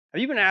Have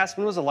you been asked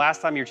when was the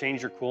last time you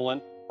changed your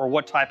coolant or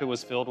what type it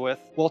was filled with?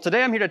 Well,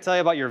 today I'm here to tell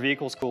you about your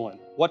vehicle's coolant,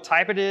 what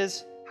type it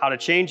is, how to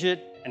change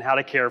it, and how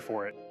to care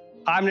for it.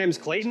 Hi, my name is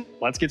Clayton.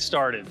 Let's get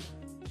started.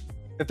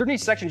 If there are any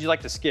sections you'd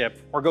like to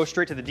skip or go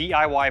straight to the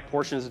DIY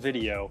portion of this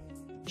video,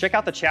 check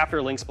out the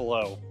chapter links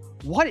below.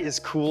 What is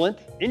coolant?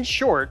 In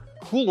short,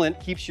 coolant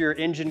keeps your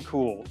engine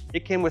cool.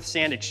 It can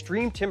withstand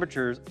extreme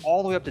temperatures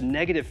all the way up to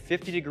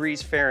 -50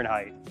 degrees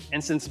Fahrenheit.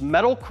 And since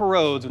metal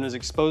corrodes when it is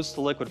exposed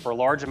to liquid for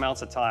large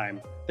amounts of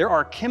time, there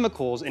are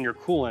chemicals in your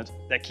coolant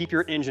that keep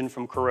your engine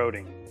from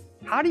corroding.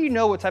 How do you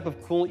know what type of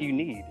coolant you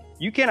need?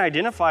 You can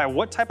identify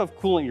what type of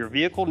coolant your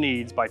vehicle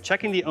needs by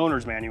checking the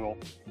owner's manual,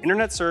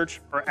 internet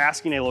search, or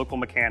asking a local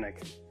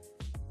mechanic.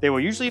 They will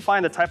usually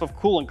find the type of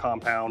coolant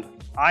compound,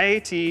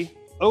 IAT,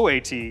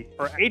 OAT,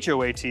 or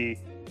HOAT,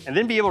 and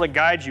then be able to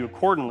guide you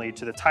accordingly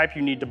to the type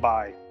you need to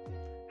buy.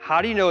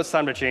 How do you know it's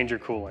time to change your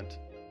coolant?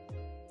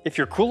 If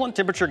your coolant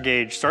temperature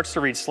gauge starts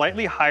to read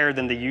slightly higher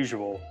than the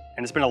usual,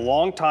 and it's been a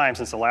long time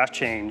since the last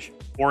change,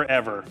 or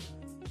ever.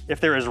 If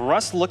there is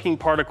rust-looking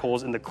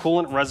particles in the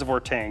coolant reservoir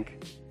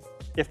tank,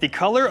 if the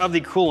color of the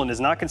coolant is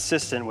not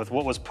consistent with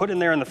what was put in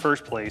there in the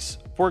first place,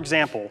 for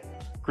example,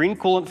 green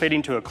coolant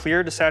fading to a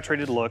clear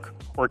desaturated look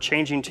or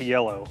changing to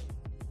yellow,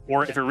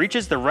 or if it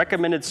reaches the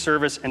recommended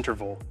service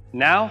interval.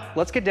 Now,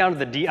 let's get down to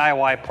the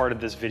DIY part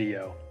of this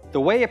video. The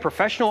way a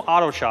professional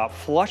auto shop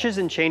flushes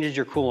and changes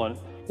your coolant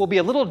will be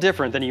a little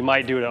different than you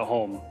might do it at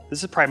home.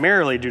 This is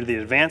primarily due to the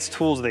advanced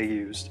tools they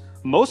used.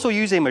 Most will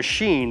use a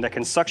machine that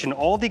can suction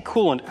all the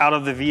coolant out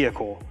of the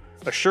vehicle,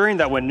 assuring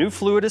that when new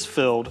fluid is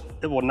filled,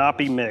 it will not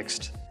be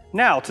mixed.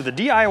 Now, to the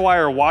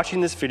DIYer watching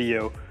this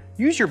video,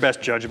 use your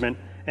best judgment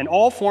and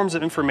all forms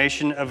of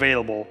information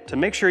available to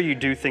make sure you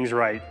do things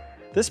right.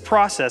 This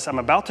process I'm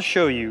about to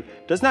show you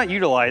does not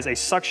utilize a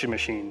suction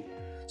machine,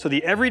 so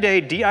the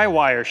everyday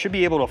DIYer should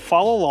be able to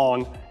follow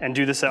along and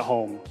do this at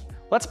home.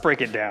 Let's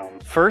break it down.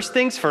 First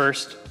things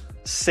first,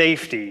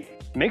 safety.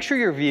 Make sure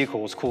your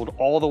vehicle is cooled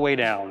all the way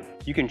down.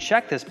 You can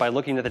check this by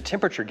looking at the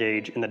temperature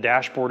gauge in the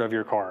dashboard of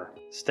your car.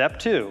 Step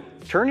 2,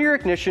 turn your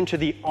ignition to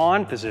the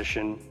on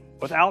position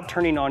without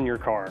turning on your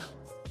car.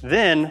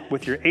 Then,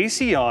 with your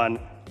AC on,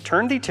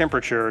 turn the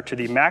temperature to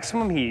the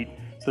maximum heat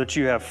so that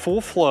you have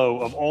full flow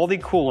of all the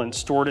coolant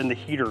stored in the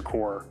heater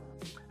core.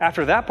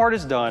 After that part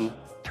is done,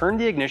 turn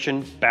the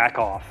ignition back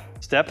off.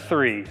 Step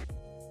 3,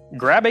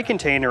 grab a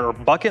container or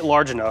bucket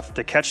large enough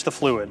to catch the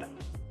fluid.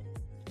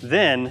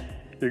 Then,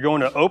 you're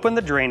going to open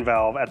the drain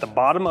valve at the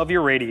bottom of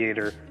your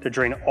radiator to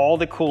drain all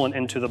the coolant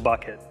into the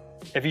bucket.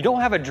 If you don't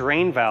have a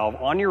drain valve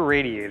on your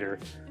radiator,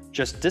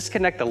 just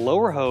disconnect the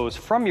lower hose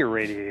from your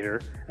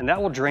radiator and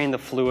that will drain the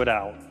fluid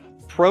out.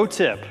 Pro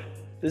tip,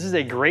 this is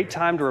a great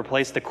time to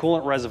replace the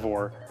coolant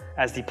reservoir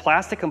as the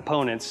plastic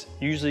components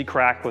usually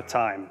crack with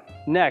time.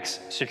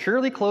 Next,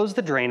 securely close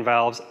the drain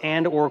valves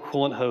and/or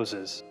coolant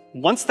hoses.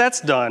 Once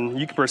that's done,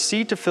 you can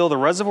proceed to fill the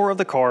reservoir of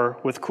the car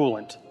with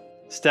coolant.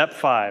 Step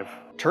 5.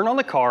 Turn on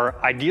the car,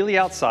 ideally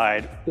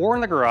outside or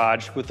in the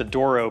garage with the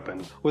door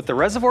open. With the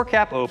reservoir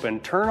cap open,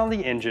 turn on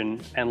the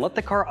engine and let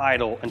the car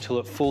idle until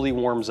it fully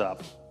warms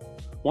up.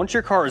 Once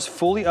your car is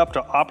fully up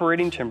to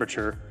operating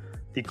temperature,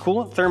 the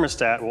coolant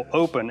thermostat will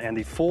open and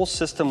the full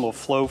system will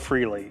flow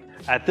freely.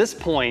 At this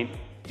point,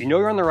 you know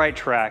you're on the right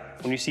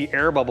track when you see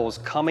air bubbles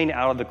coming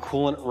out of the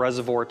coolant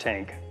reservoir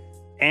tank.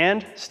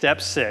 And step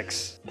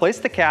 6, place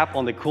the cap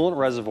on the coolant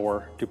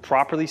reservoir to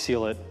properly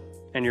seal it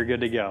and you're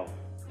good to go.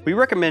 We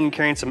recommend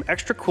carrying some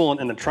extra coolant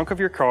in the trunk of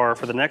your car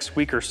for the next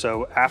week or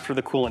so after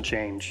the coolant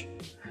change,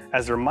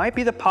 as there might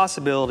be the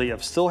possibility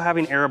of still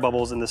having air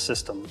bubbles in the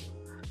system.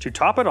 To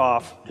top it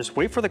off, just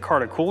wait for the car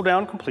to cool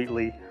down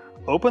completely,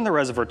 open the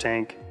reservoir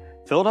tank,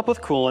 fill it up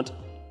with coolant,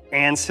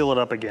 and seal it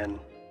up again.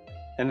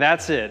 And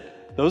that's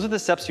it. Those are the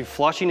steps to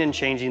flushing and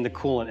changing the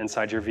coolant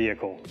inside your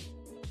vehicle.